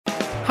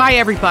Hi,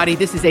 everybody.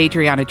 This is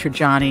Adriana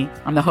Trajani.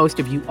 I'm the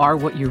host of You Are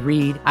What You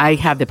Read. I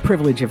have the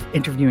privilege of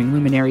interviewing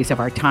luminaries of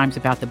our times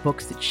about the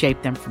books that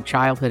shaped them from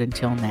childhood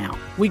until now.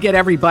 We get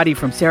everybody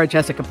from Sarah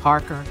Jessica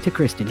Parker to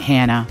Kristen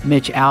Hanna,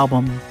 Mitch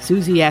Albom,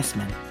 Susie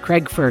Essman,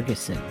 Craig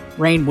Ferguson,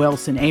 Rainn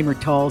Wilson, Amor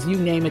Tolls, you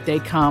name it, they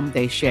come,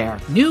 they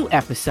share. New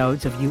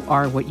episodes of You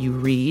Are What You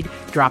Read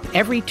drop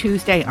every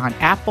Tuesday on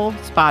Apple,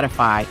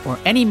 Spotify, or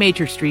any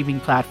major streaming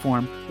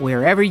platform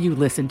wherever you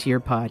listen to your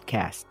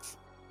podcasts.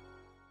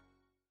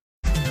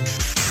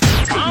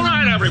 All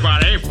right,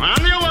 everybody,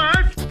 on the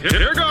alert.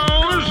 Here goes.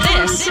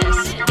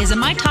 This is a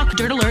My Talk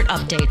Dirt Alert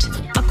update.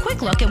 A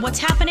quick look at what's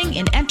happening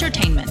in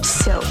entertainment.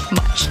 So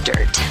much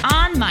dirt.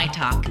 On My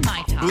Talk.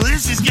 My Talk. Well,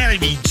 this is gonna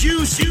be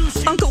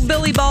juicy. Uncle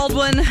Billy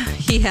Baldwin,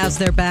 he has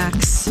their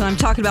backs. I'm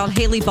talking about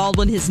Hailey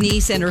Baldwin, his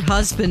niece, and her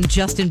husband,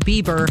 Justin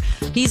Bieber.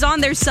 He's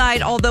on their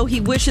side, although he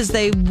wishes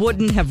they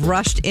wouldn't have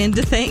rushed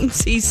into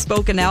things. He's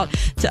spoken out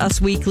to Us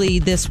Weekly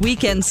this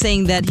weekend,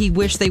 saying that he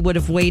wished they would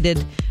have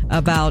waited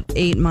about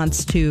 8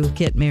 months to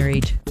get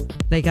married.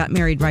 They got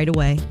married right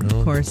away,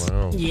 of course.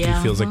 Wow. Yeah.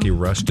 He feels like he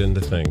rushed into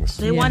things.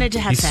 They wanted to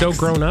have He's sex. so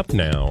grown up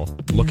now.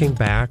 Looking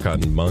back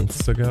on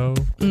months ago.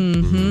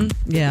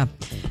 Yeah.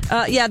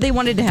 Yeah, they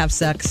wanted to have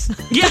sex.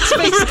 Yeah, that's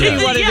basically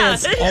what it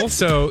is.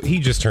 Also, he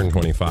just turned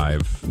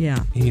 25.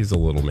 Yeah. He's a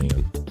little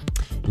man.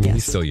 I mean,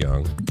 he's still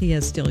young. He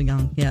is still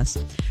young, yes.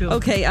 True.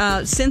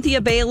 Okay, Cynthia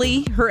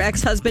Bailey, her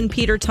ex-husband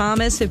Peter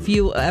Thomas, if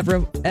you have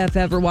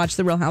ever watched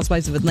The Real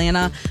Housewives of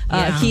Atlanta,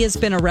 he has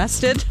been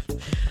arrested.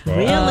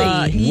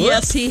 Really?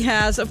 Yes, he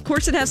has. Of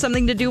course, it has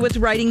something to do with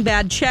writing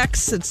bad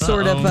checks. It's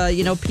sort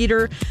of,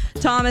 Peter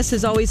Thomas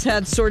has always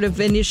had sort of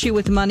an issue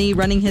with money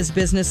running his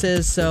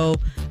businesses, so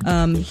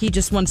he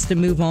just wants to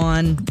move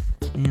on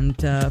and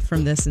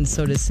from this, and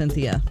so does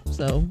Cynthia.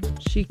 So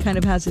she kind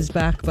of has his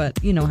back,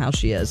 but you know how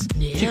she is.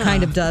 Yeah. She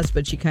kind of does,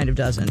 but she kind of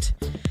doesn't.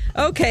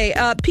 Okay,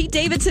 Pete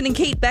Davidson and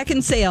Kate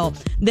Beckinsale,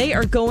 they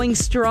are going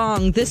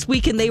strong. This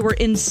weekend they were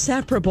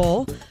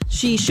inseparable.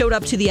 She showed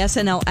up to the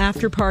SNL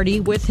after party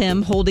with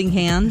him, holding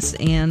hands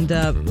and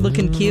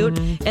looking cute.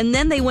 And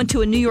then they went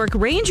to a New York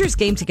Rangers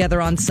game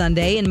together on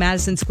Sunday in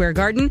Madison Square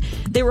Garden.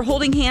 They were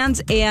holding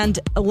hands and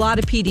a lot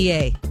of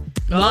PDA.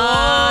 A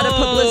lot of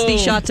publicity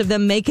shots of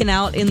them making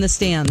out in the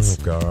stands.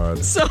 Oh,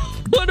 God. So,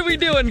 what are we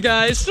doing,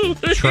 guys?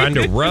 Trying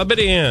to rub it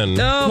in.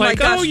 Oh, my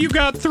gosh. you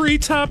got 3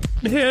 top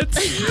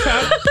hits,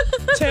 top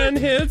 10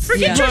 hits.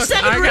 Forget your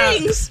 7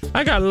 rings.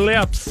 I got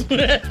lips.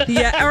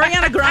 Yeah,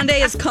 Ariana Grande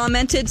has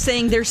commented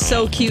saying they're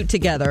so cute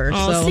together.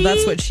 So see?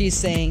 that's what she's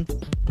saying.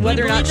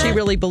 Whether or not she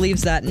really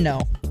believes that,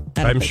 no.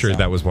 I don't I'm think sure so.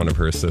 that was one of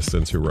her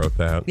assistants who wrote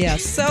that. Yeah,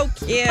 so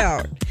cute.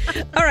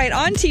 All right,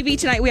 on TV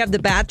tonight we have The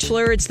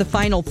Bachelor. It's the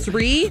final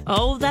 3.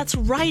 Oh, that's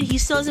right. He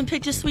still hasn't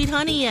picked his sweet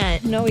honey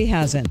yet. No, he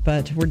hasn't,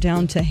 but we're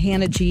down to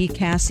Hannah G,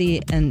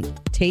 Cassie, and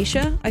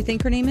Tasha, I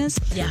think her name is.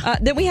 Yeah.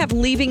 Then we have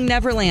Leaving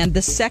Neverland,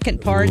 the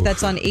second part.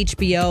 That's on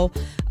HBO,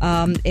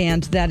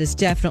 and that is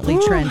definitely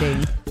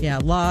trending. Yeah, a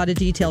lot of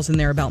details in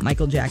there about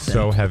Michael Jackson.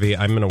 So heavy.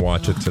 I'm going to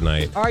watch it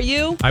tonight. Are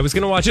you? I was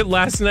going to watch it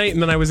last night,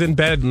 and then I was in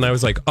bed, and I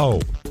was like,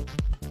 oh.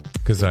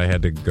 Because I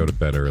had to go to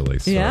bed early,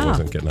 so I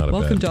wasn't getting out of bed.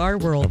 Welcome to our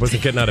world. I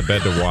wasn't getting out of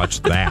bed to watch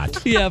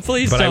that. Yeah,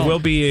 please But don't. I will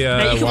be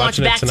Now you can watch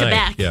watching back it to tonight.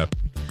 back. Yeah.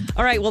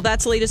 All right, well,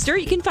 that's the latest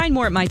dirt. You can find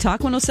more at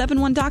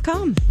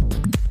mytalk1071.com.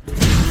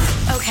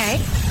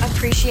 Okay,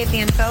 appreciate the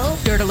info.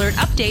 Dirt Alert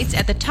updates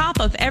at the top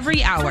of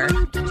every hour.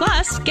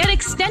 Plus, get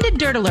extended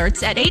Dirt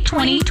Alerts at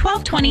 8:20,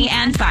 12:20,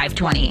 and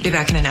 5:20. Be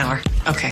back in an hour. Okay.